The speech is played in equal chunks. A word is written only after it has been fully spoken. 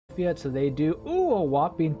yet, so they do, ooh, a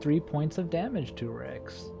whopping 3 points of damage to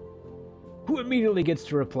Rex, who immediately gets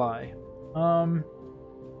to reply.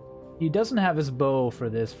 He doesn't have his bow for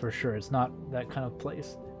this for sure. It's not that kind of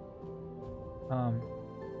place.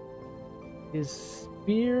 His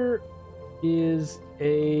spear is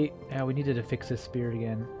a... Yeah, we needed to fix his spear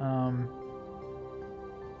again.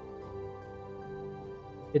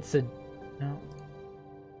 It's a... No.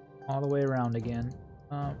 All the way around again.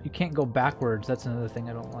 You can't go backwards. That's another thing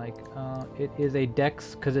I don't like. It is a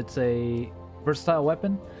dex because it's a versatile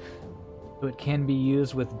weapon. So it can be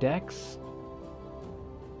used with dex.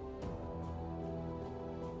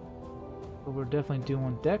 But we're definitely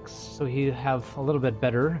doing dex, so he have a little bit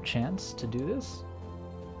better chance to do this.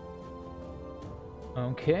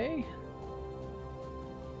 Okay.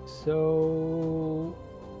 So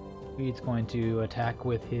he's going to attack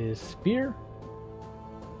with his spear.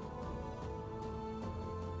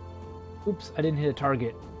 Oops, I didn't hit a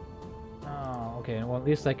target. Oh, okay. Well, at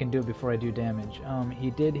least I can do it before I do damage. He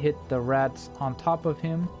did hit the rats on top of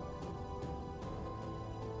him.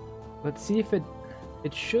 Let's see if it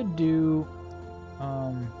should do...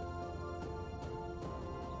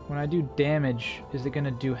 when I do damage, is it going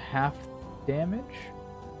to do half damage?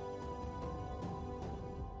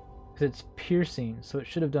 Because it's piercing, so it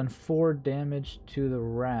should have done 4 damage to the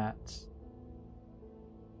rats.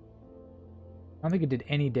 I don't think it did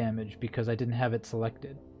any damage because I didn't have it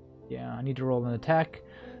selected. Yeah, I need to roll an attack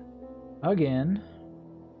again.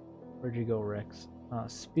 Where'd you go, Rex?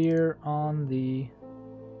 Spear on the...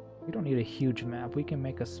 We don't need a huge map. We can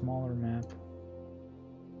make a smaller map.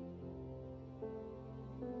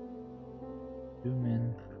 Zoom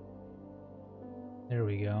in. There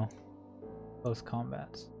we go. Close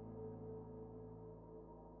combats.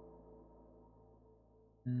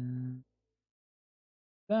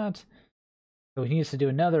 That. So he needs to do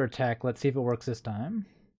another attack. Let's see if it works this time.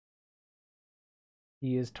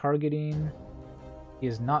 He is targeting... He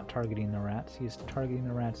is not targeting the rats. He is targeting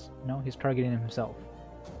the rats. No, he's targeting himself.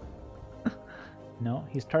 No,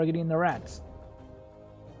 he's targeting the rats.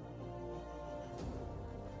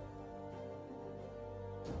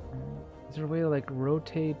 Is there a way to, like,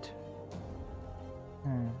 rotate?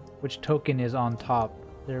 Which token is on top?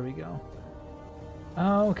 There we go.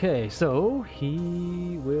 Okay, so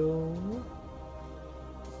he will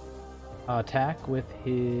attack with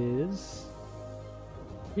his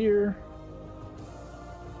spear,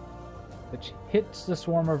 which hits the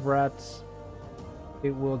swarm of rats.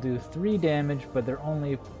 It will do 3 damage, but they're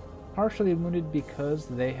only partially wounded because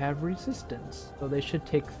they have resistance. So they should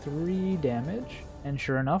take 3 damage, and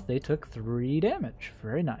sure enough, they took 3 damage.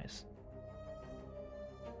 Very nice.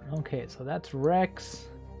 Okay, so that's Rex.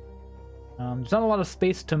 There's not a lot of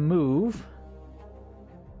space to move.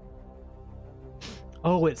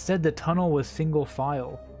 Oh, it said the tunnel was single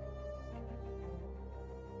file.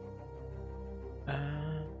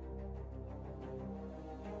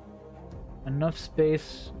 Enough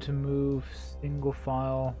space to move single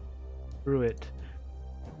file through it.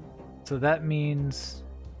 So that means...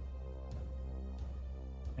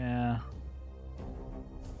 Yeah.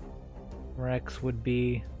 Rex would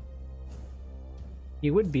be... He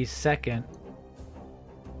would be second.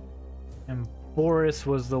 And Boris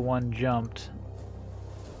was the one jumped.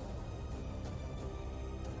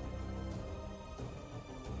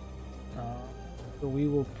 So we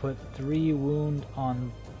will put 3 wound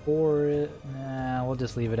on Boris. Nah, we'll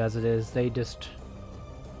just leave it as it is. They just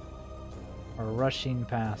are rushing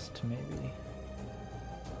past, maybe.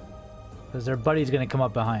 Because their buddy's going to come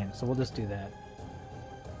up behind, so we'll just do that.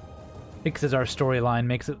 Fixes our storyline,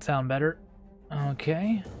 makes it sound better.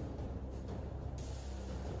 Okay.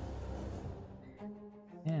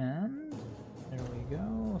 And there we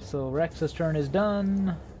go. So Rex's turn is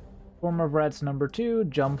done. Swarm of Rats number 2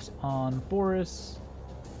 jumps on Boris.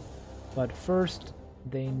 But first,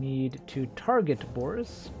 they need to target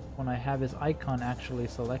Boris when I have his icon actually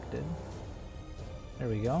selected. There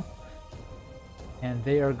we go. And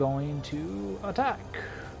they are going to attack.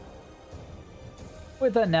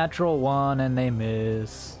 With a natural 1, and they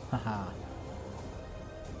miss. Haha.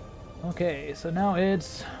 Okay, so now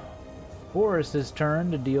it's Boris's turn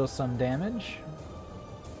to deal some damage.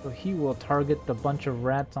 So he will target the bunch of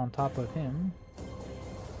rats on top of him.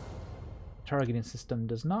 Targeting system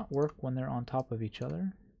does not work when they're on top of each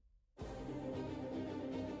other.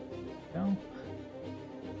 Go.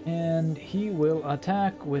 And he will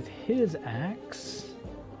attack with his axe.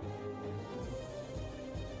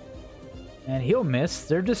 And he'll miss.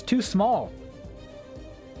 They're just too small.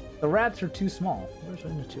 The rats are too small. Where's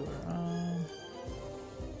the two?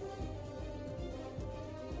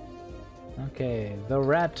 Okay, the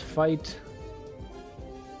rat fight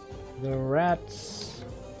The rats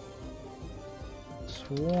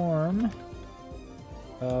swarm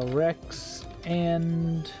Rex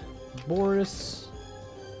and Boris,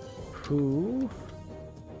 who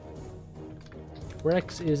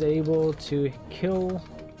Rex is able to kill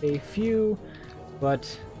a few,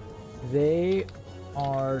 but they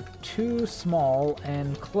are too small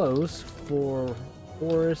and close for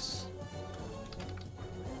Boris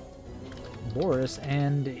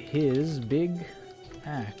and his big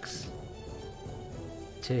axe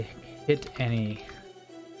to hit any.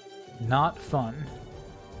 Not fun.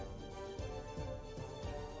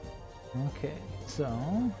 Okay, so...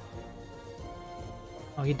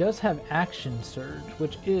 Oh, he does have action surge,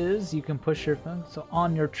 which is you can push your... So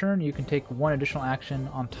on your turn, you can take one additional action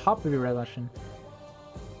on top of your red action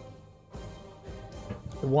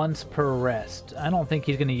once per rest. I don't think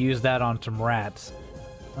he's going to use that on some rats.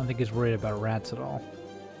 I don't think he's worried about rats at all.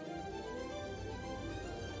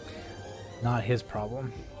 Not his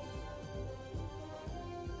problem.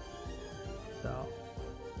 So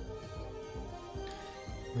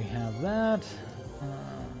we have that.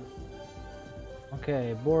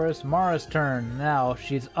 Okay, Mara's turn. Now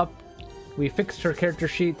she's up. We fixed her character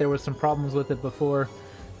sheet. There was some problems with it before.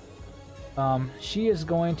 She is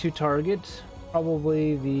going to target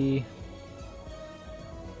probably the...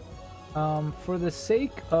 for the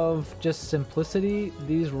sake of just simplicity,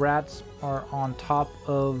 these rats are on top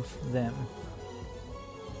of them.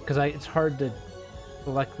 Because it's hard to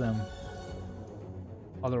select them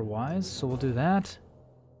otherwise, so we'll do that.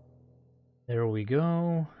 There we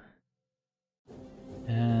go.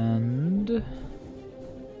 And...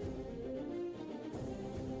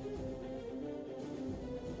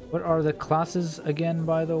 what are the classes again,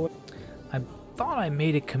 by the way? I thought I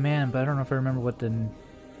made a command, but I don't know if I remember what the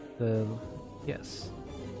yes.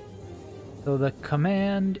 So the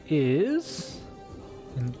command is,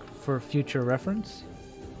 for future reference,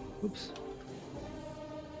 oops,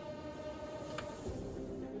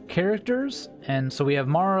 characters, and so we have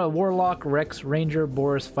Mara, Warlock, Rex, Ranger,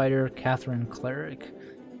 Boris, Fighter, Catherine, Cleric.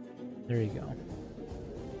 There you go.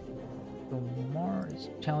 So Mara is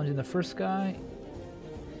challenging the first guy,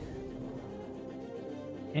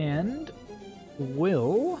 and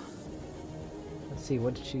will... Let's see,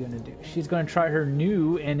 what is she going to do? She's going to try her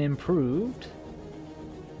new and improved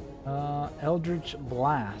Eldritch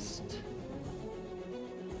Blast.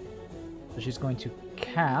 So she's going to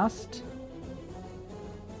cast.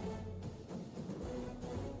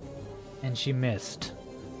 And she missed.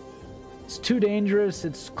 It's too dangerous.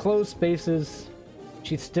 It's close spaces.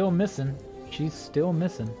 She's still missing. She's still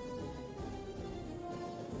missing.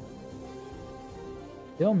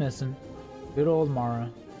 Still missing. Good old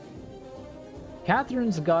Mara.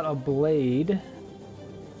 Catherine's got a blade,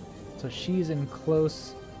 so she's in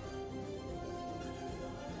close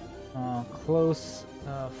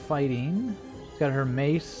fighting. She's got her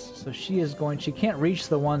mace, so she can't reach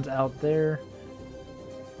the ones out there.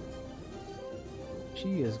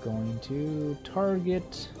 She is going to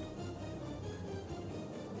target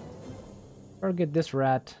this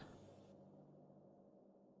rat.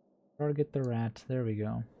 Target the rat. There we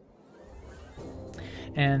go.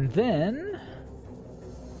 And then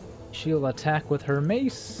she'll attack with her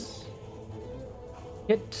mace.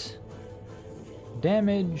 Hit.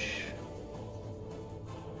 Damage.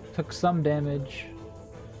 Took some damage.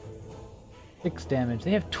 6 damage.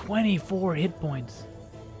 They have 24 hit points.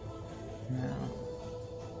 Yeah.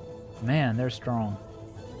 Man, they're strong.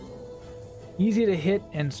 Easy to hit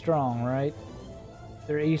and strong, right?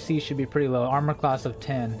 Their AC should be pretty low. Armor class of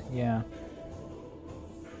 10, yeah.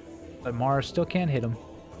 But Mara still can't hit him.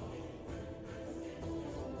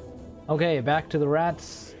 Okay, back to the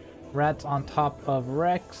rats. Rats on top of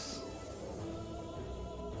Rex.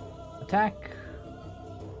 Attack.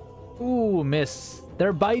 Ooh, miss.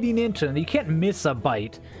 They're biting into him. You can't miss a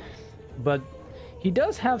bite. But he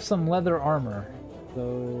does have some leather armor.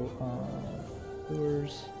 So,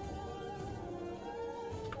 doors.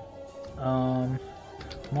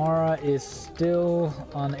 Mara is still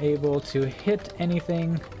unable to hit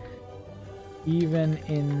anything, even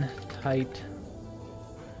in tight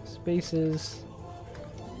spaces.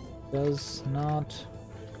 Doesn't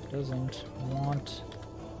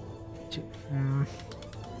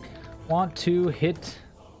want to hit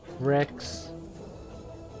Rex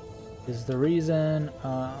is the reason.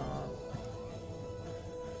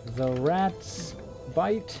 The rats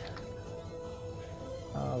bite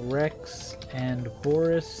Rex and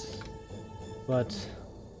Boris, but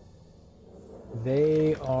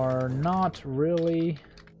they are not really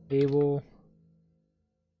able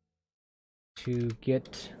to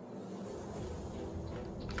get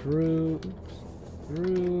through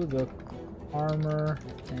through the armor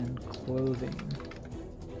and clothing.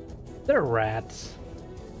 They're rats.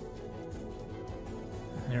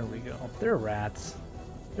 There we go. They're rats.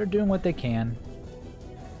 They're doing what they can.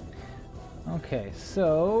 Okay,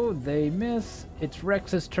 so they miss. It's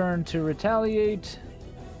Rex's turn to retaliate.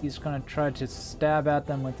 He's gonna try to stab at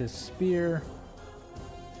them with his spear.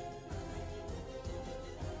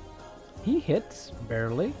 He hits,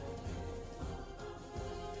 barely.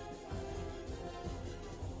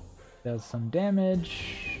 Does some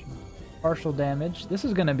damage. Partial damage. This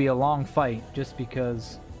is gonna be a long fight just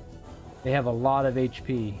because they have a lot of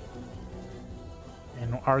HP.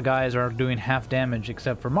 And our guys are doing half damage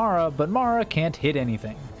except for Mara, but Mara can't hit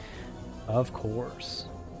anything. Of course.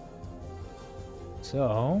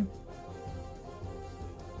 So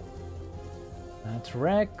that's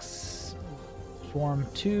Rex. Swarm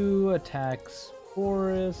 2 attacks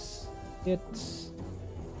Boris. Hits.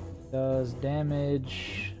 Does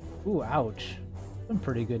damage. Ooh, ouch. Some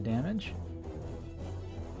pretty good damage.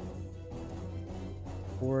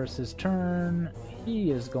 Boris's turn.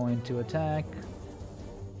 He is going to attack.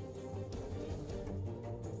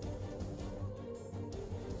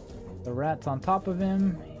 The rat's on top of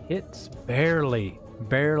him. Hits barely.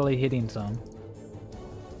 Barely hitting some.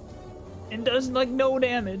 And does like no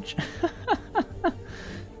damage.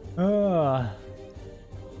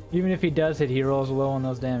 Even if he does hit, he rolls low on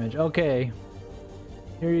those damage. Okay.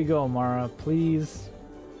 Here you go, Mara. Please.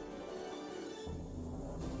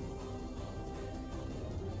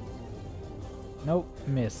 Nope.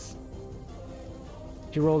 Miss.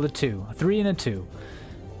 She rolled a 2. A 3 and a 2.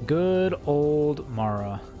 Good old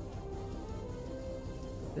Mara.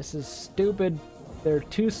 This is stupid. They're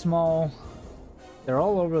too small. They're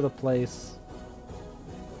all over the place.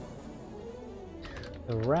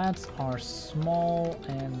 The rats are small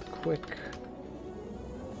and quick,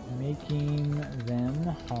 making them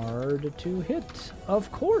hard to hit.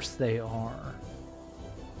 Of course they are.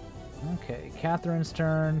 Okay, Catherine's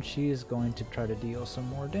turn. She's going to try to deal some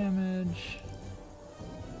more damage.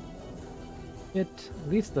 Hit. At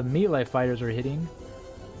least the melee fighters are hitting.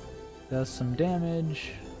 Does some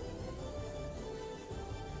damage.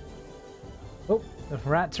 Oh, the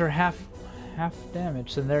rats are half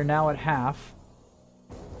damage, so they're now at half.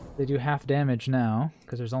 They do half damage now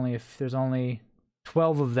because there's only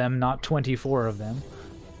 12 of them, not 24 of them.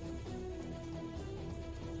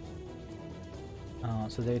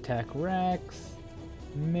 So they attack Rex.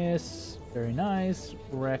 Miss. Very nice.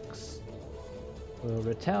 Rex will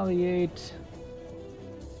retaliate.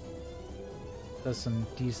 Does some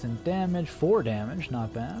decent damage. 4 damage,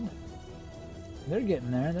 not bad. They're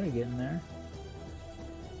getting there, they're getting there.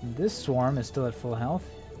 This swarm is still at full health.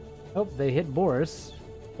 Oh, they hit Boris.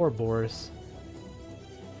 Poor Boris.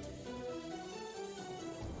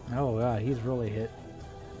 Oh god, he's really hit.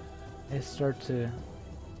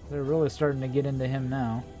 They're really starting to get into him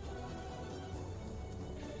now.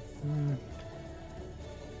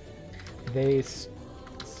 They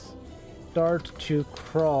start to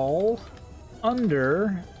crawl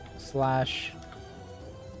under /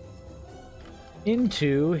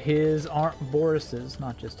 into his Boris's,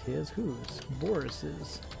 not just his, whose?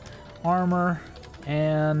 Boris's armor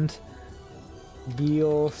and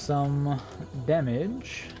deal some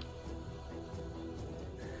damage.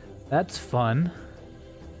 That's fun.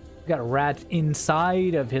 Got rats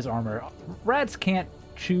inside of his armor. Rats can't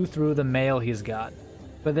chew through the mail he's got,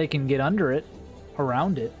 but they can get under it,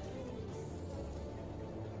 around it.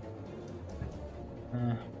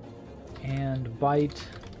 And bite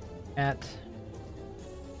at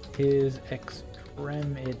his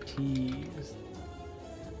extremities.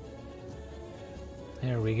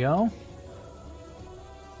 There we go.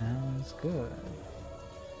 Sounds good.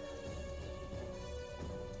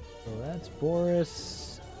 So that's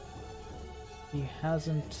Boris. He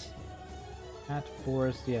hasn't at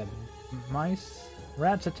Boris yet.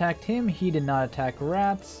 Rats attacked him. He did not attack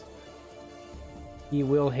rats. He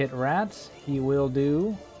will hit rats. He will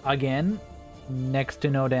do, again, next to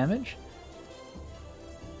no damage.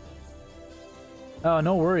 Oh,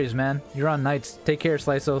 no worries, man. You're on knights. Take care,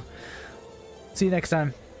 Sliso. See you next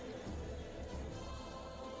time.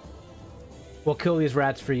 We'll kill these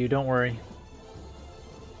rats for you, don't worry.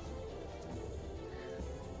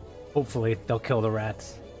 Hopefully, they'll kill the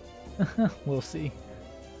rats. We'll see.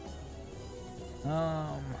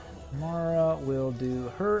 Mara will do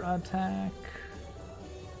her attack.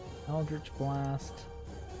 Eldritch Blast.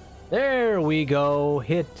 There we go.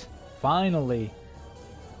 Hit. Finally.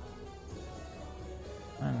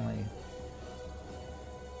 Finally.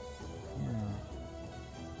 Yeah.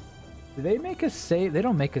 Do they make a save? They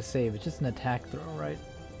don't make a save. It's just an attack throw, right?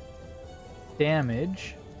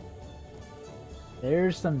 damage.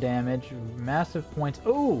 There's some damage. Massive points.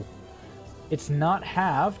 Oh! It's not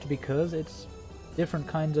halved because it's different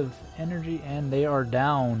kinds of energy and they are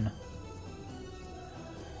down.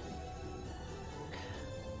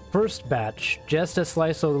 First batch. Just as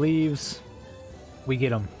Sliso leaves, we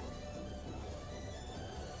get him.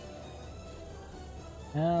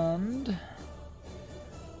 And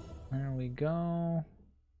there we go.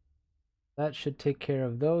 That should take care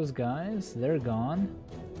of those guys. They're gone.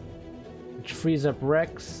 Which frees up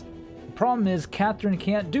Rex. The problem is Catherine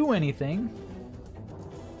can't do anything.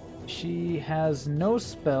 She has no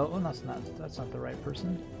spell. Oh, that's not the right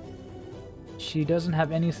person. She doesn't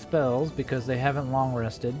have any spells because they haven't long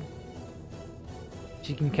rested.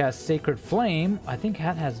 She can cast Sacred Flame. I think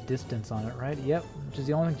Hat has distance on it, right? Yep, which is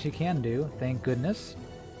the only thing she can do. Thank goodness.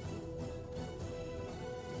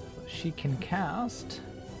 She can cast.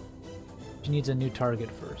 She needs a new target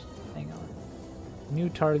first. Hang on. New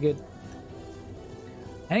target.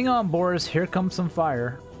 Hang on, Boris. Here comes some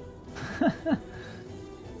fire.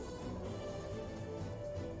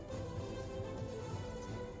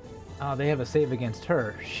 Oh, they have a save against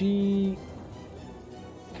her. She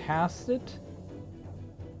cast it.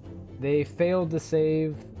 They failed to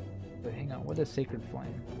save. Wait, hang on. What is Sacred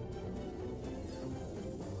Flame?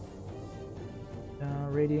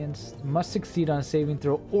 Radiance must succeed on a saving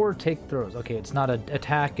throw or take throws. Okay, it's not an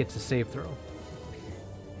attack, it's a save throw.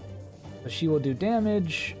 So she will do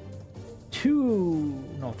damage.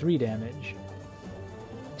 3 damage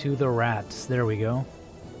to the rats. There we go.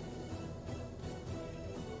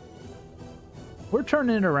 We're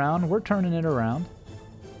turning it around. We're turning it around.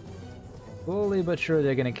 Slowly but sure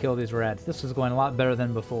they're going to kill these rats. This is going a lot better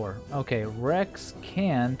than before. Okay, Rex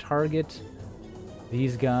can target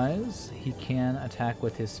these guys. He can attack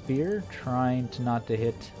with his spear, trying to not to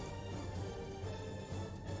hit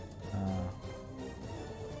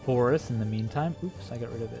Boris in the meantime. Oops, I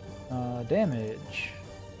got rid of it. Damage.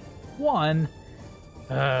 1.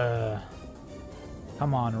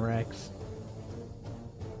 Come on, Rex.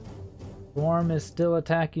 Storm is still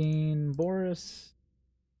attacking Boris.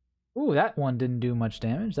 Ooh, that one didn't do much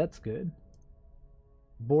damage. That's good.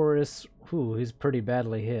 Boris, he's pretty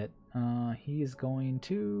badly hit. He's going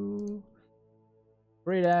to...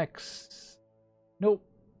 Great Axe. Nope.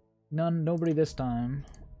 Nobody this time.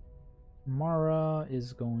 Mara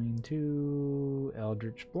is going to...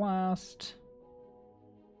 Eldritch Blast.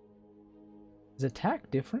 Is attack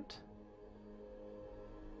different?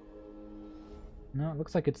 No, it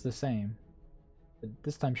looks like it's the same. But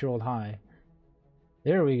this time she rolled high.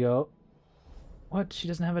 There we go. What? She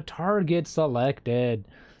doesn't have a target selected.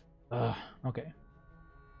 Okay.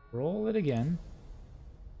 Roll it again.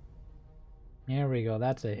 There we go.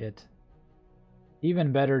 That's a hit.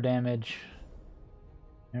 Even better damage.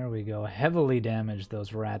 There we go. Heavily damaged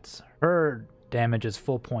those rats. Her damage is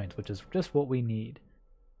full points, which is just what we need.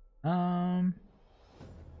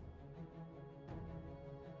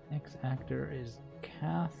 Next actor is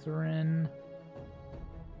Catherine.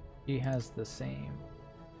 She has the same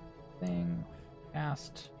thing.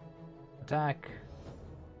 Cast. Attack.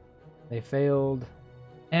 They failed.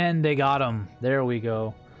 And they got him. There we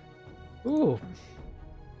go. Ooh.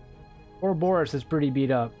 Poor Boris is pretty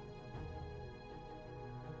beat up.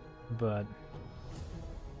 But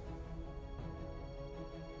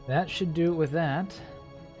that should do it with that.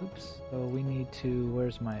 Oops. So we need to...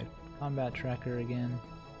 Where's my combat tracker again?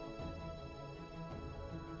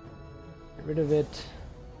 Get rid of it.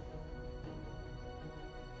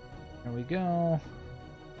 There we go.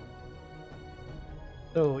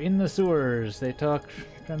 So, in the sewers, they talk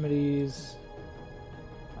extremities.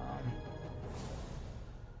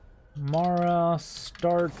 Mara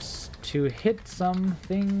starts to hit some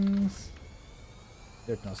things.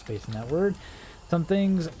 There's no space in that word. Some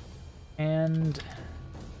things, and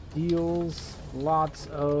deals lots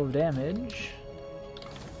of damage.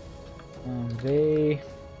 They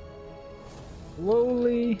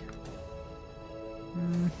slowly...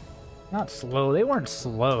 not slow. They weren't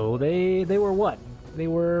slow. They were what?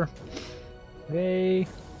 They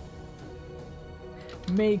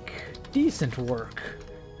make decent work.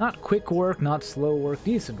 Not quick work, not slow work,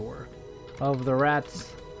 decent work of the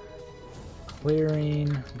rats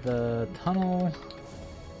clearing the tunnel.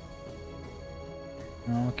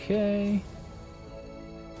 Okay.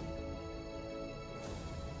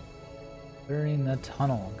 Clearing the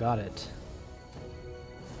tunnel. Got it.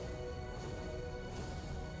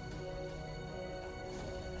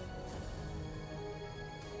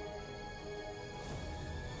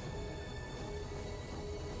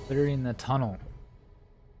 Clearing the tunnel.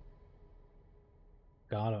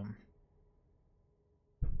 Got him.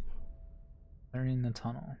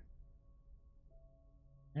 tunnel.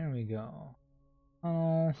 There we go.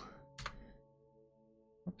 Tunnel.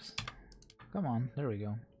 Oops. Come on. There we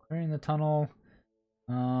go. Clearing the tunnel.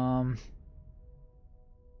 I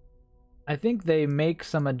think they make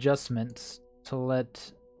some adjustments to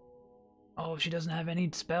let... Oh, she doesn't have any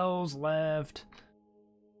spells left.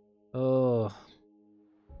 Oh.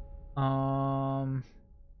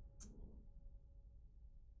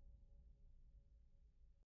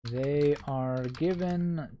 They are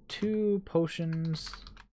given 2 potions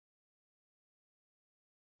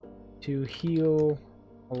to heal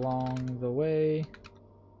along the way.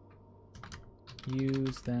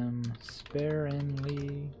 Use them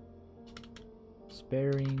sparingly.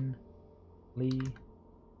 Sparingly?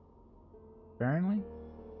 Sparingly?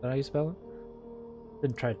 Is that how you spell it?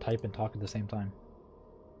 Didn't try to type and talk at the same time.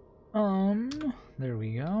 There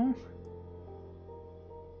we go.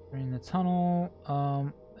 In the tunnel,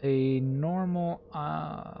 a normal,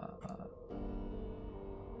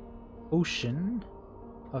 potion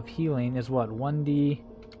of healing is what?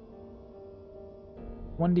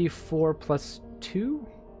 1d4 plus 2?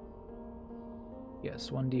 Yes,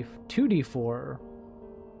 2d4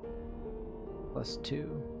 plus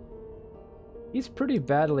 2. He's pretty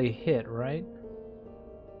badly hit, right?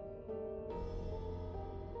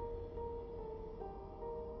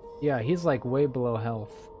 Yeah, he's like way below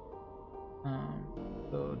health.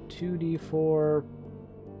 So 2d4,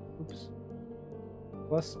 oops,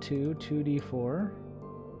 plus 2, 2d4.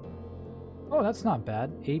 Oh, that's not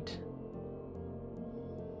bad. 8.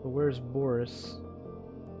 But where's Boris?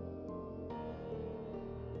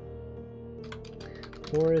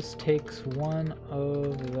 Boris takes 1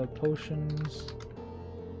 of the potions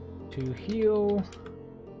to heal.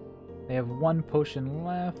 They have 1 potion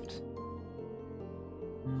left.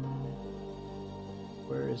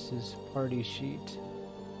 Where is his party sheet?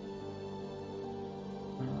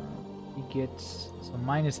 He gets so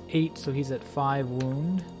 -8, so he's at 5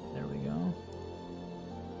 wound. There we go.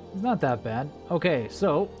 It's not that bad. Okay,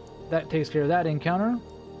 so that takes care of that encounter.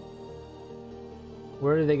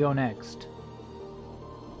 Where do they go next?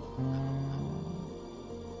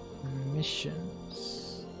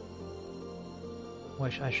 Missions.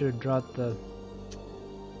 Wish I should have dropped the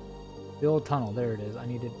old tunnel. There it is. I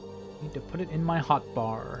need to put it in my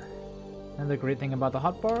hotbar. Another great thing about the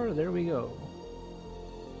hotbar, there we go.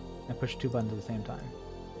 I push 2 buttons at the same time.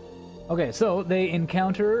 Okay, so they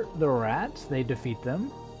encounter the rats. They defeat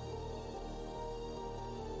them.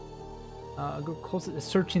 A group close is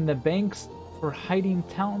searching the banks for hiding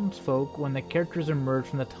townsfolk when the characters emerge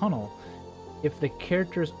from the tunnel. If the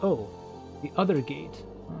characters... Oh, the other gate.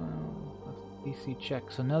 DC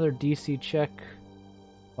check. So another DC check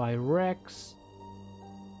by Rex.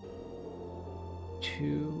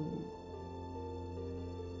 To...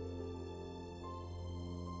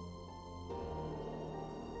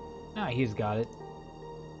 Ah, he's got it.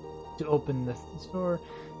 To open the door.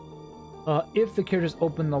 If the characters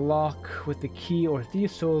open the lock with the key or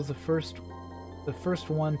thief souls, the first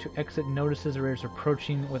one to exit notices the raiders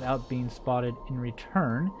approaching without being spotted in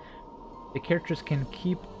return. The characters can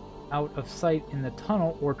keep out of sight in the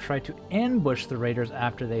tunnel or try to ambush the raiders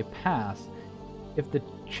after they pass. If the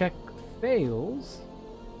check fails,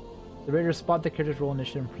 the raiders spot the characters, roll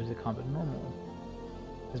initiative, and proceed to combat normal.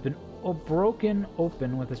 Has been broken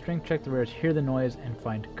open with a strength check. The raiders hear the noise and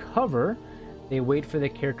find cover. They wait for the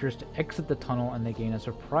characters to exit the tunnel and they gain a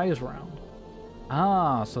surprise round.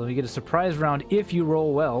 Ah, so you get a surprise round if you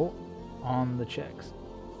roll well on the checks.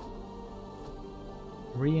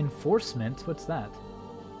 Reinforcement? What's that?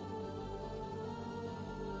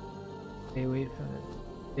 They wait for the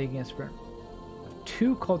big sprint.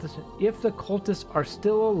 2 cultists. If the cultists are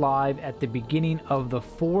still alive at the beginning of the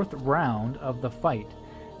 4th round of the fight,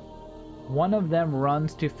 one of them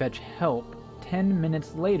runs to fetch help. 10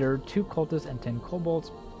 minutes later, 2 cultists and 10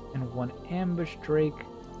 kobolds and 1 ambush drake.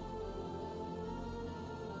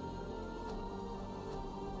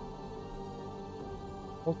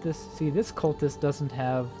 Cultist. See, this cultist doesn't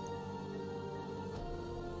have...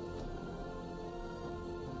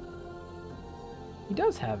 He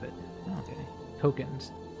does have it. Okay.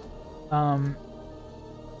 Tokens.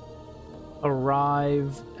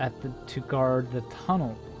 Arrive at to guard the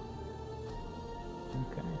tunnel.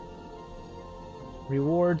 Okay.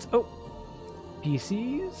 Rewards. Oh!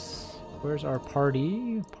 PCs. Where's our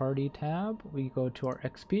party? Party tab. We go to our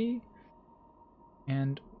XP.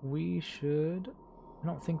 And we should... I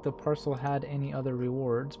don't think the parcel had any other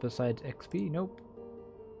rewards besides XP. Nope.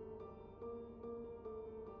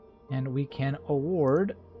 And we can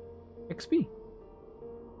award XP.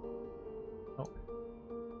 Oh.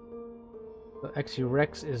 So XU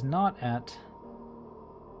Rex is not at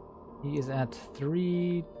He is at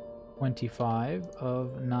 325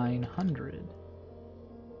 of 900.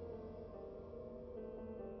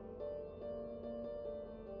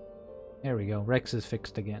 There we go. Rex is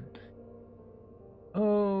fixed again.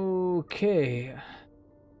 Okay.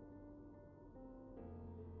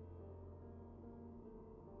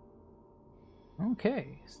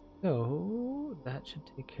 Okay, so that should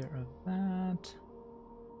take care of that.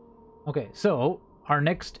 Okay, so our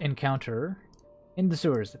next encounter in the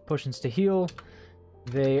sewers, potions to heal.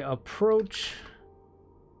 They approach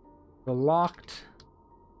the locked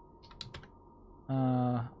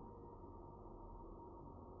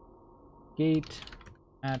gate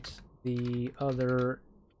at the other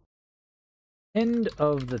end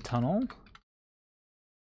of the tunnel.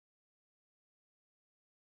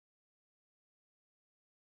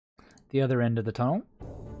 The other end of the tunnel.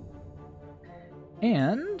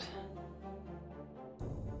 And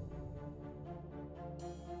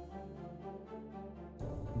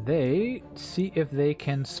they see if they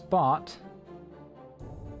can spot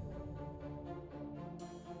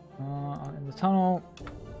in the tunnel.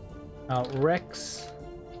 Rex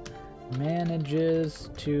manages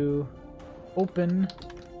to open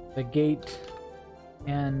the gate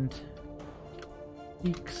and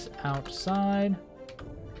peeks outside.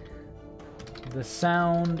 The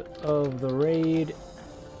sound of the raid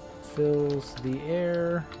fills the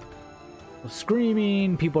air.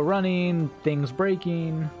 Screaming, people running, things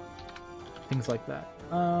breaking, things like that.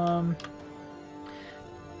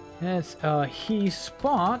 As he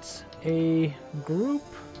spots a group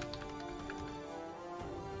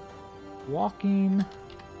walking.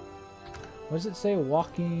 What does it say?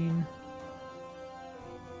 Walking.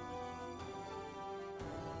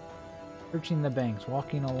 Searching the banks,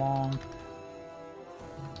 walking along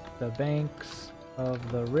the banks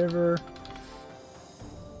of the river.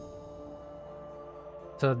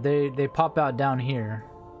 So they pop out down here,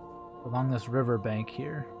 along this river bank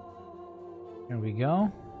here. Here we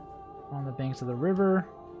go. On the banks of the river.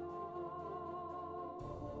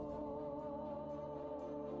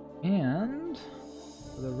 And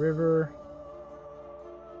the river,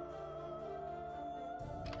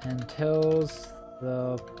 and tells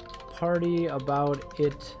the party about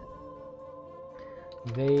it.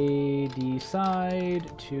 They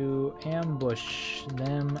decide to ambush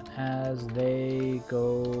them as they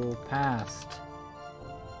go past.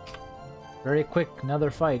 Very quick,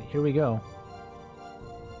 another fight. Here we go.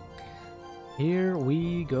 Here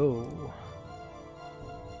we go.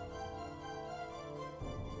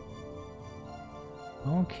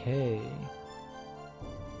 Okay.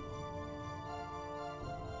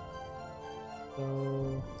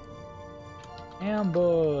 So,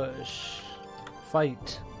 ambush.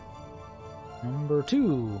 Fight. Number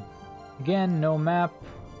 2. Again, no map,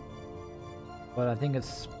 but I think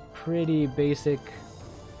it's pretty basic.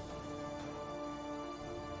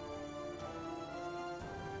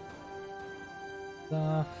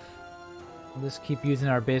 Stuff. We'll just keep using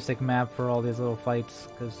our basic map for all these little fights,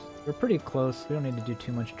 because we're pretty close. We don't need to do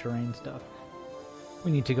too much terrain stuff.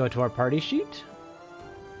 We need to go to our party sheet.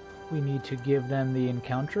 We need to give them the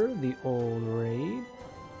encounter, the old raid.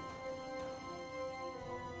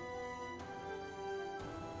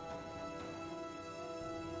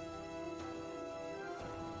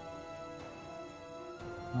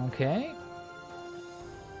 Okay.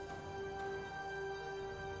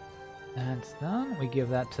 That's done. We give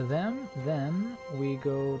that to them. Then we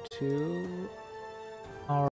go to